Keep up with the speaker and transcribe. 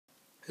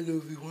Hello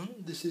everyone,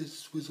 this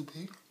is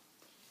Swizzlepig,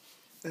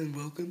 and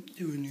welcome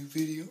to a new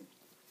video.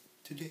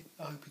 Today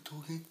I'll be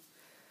talking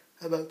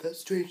about that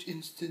strange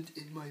incident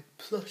in my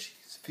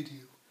plushies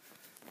video.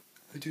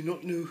 I do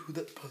not know who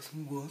that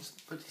person was,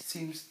 but he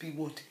seems to be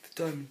wanting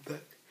the diamond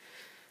back.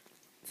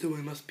 So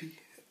I must be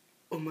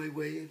on my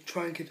way and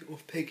try and get it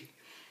off Peggy.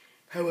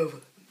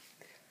 However,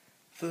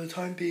 for the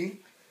time being,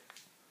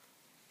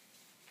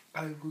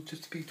 I will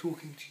just be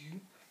talking to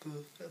you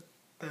for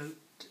about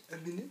a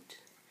minute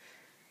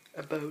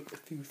about a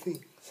few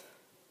things.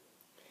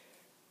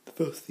 The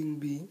first thing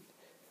being,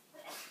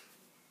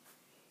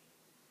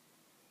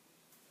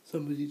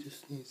 somebody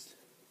just sneezed.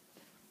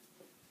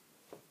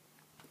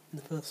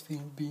 The first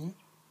thing being,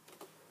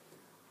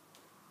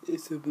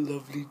 it's a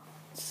lovely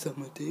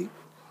summer day,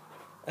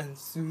 and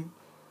soon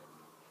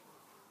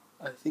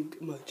I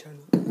think my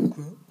channel will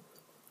grow.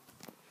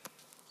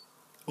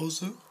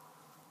 Also,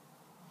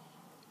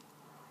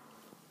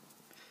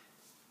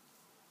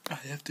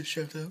 I have to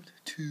shout out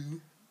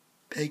to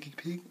Peggy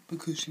Pig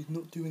because she's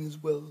not doing as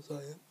well as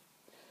I am.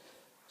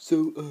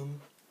 So,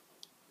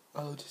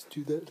 I'll just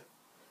do that.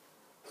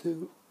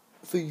 So,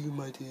 for you,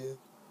 my dear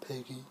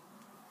Peggy,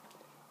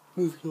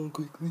 moving on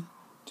quickly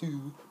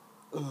to,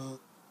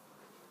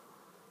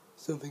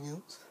 something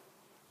else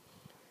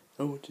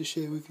I want to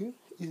share with you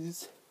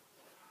is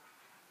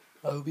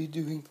I'll be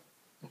doing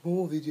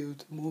more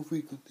videos more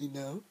frequently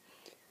now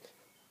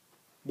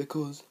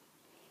because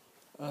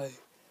I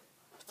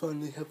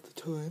finally have the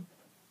time.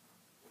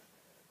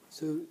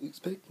 So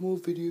expect more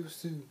videos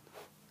soon.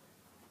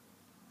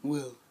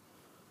 Well,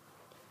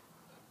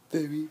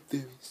 very,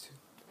 very soon.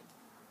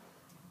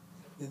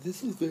 Now,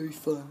 this is very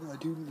fun. I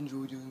do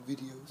enjoy doing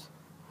videos.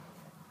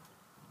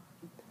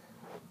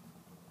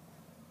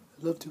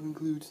 I love to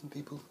include some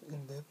people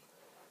in them.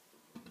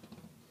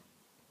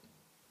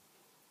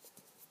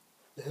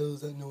 The hell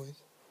is that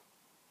noise?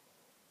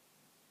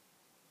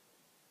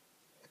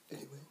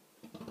 Anyway.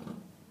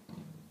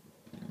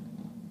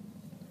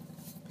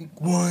 Be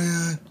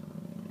quiet!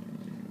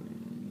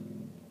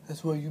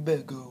 That's why you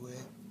better go away.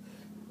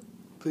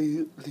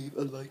 Please leave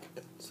a like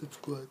and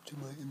subscribe to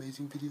my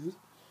amazing videos.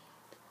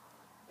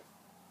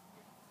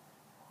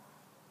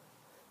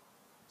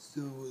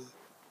 So,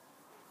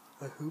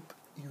 I hope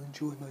you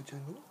enjoy my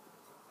channel.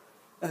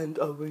 And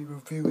I'll be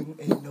reviewing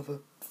another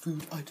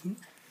food item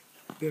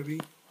very,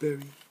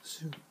 very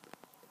soon.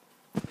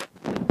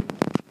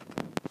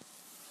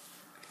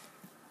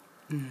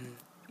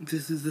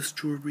 This is the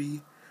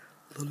strawberry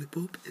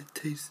lollipop. It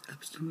tastes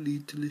absolutely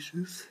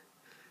delicious.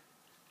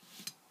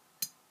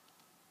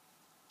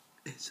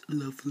 It's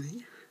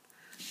lovely.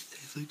 It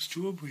tastes like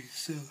strawberries.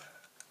 So,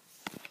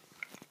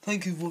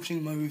 thank you for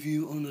watching my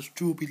review on the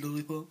strawberry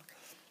lollipop.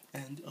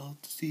 And I'll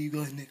see you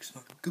guys next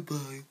time.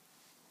 Goodbye.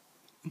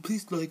 And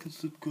please like and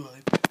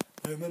subscribe.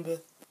 And remember,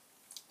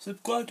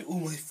 subscribe to all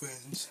my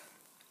friends.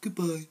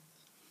 Goodbye.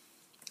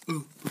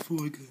 Oh,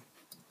 before I go.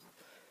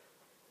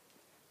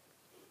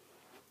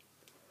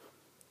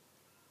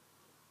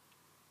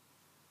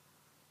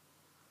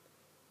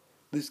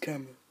 This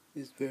camera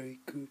is very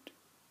good.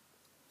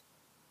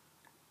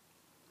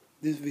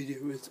 This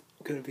video is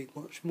going to be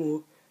much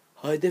more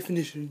high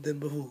definition than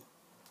before.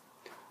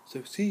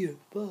 So see ya.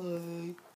 Bye.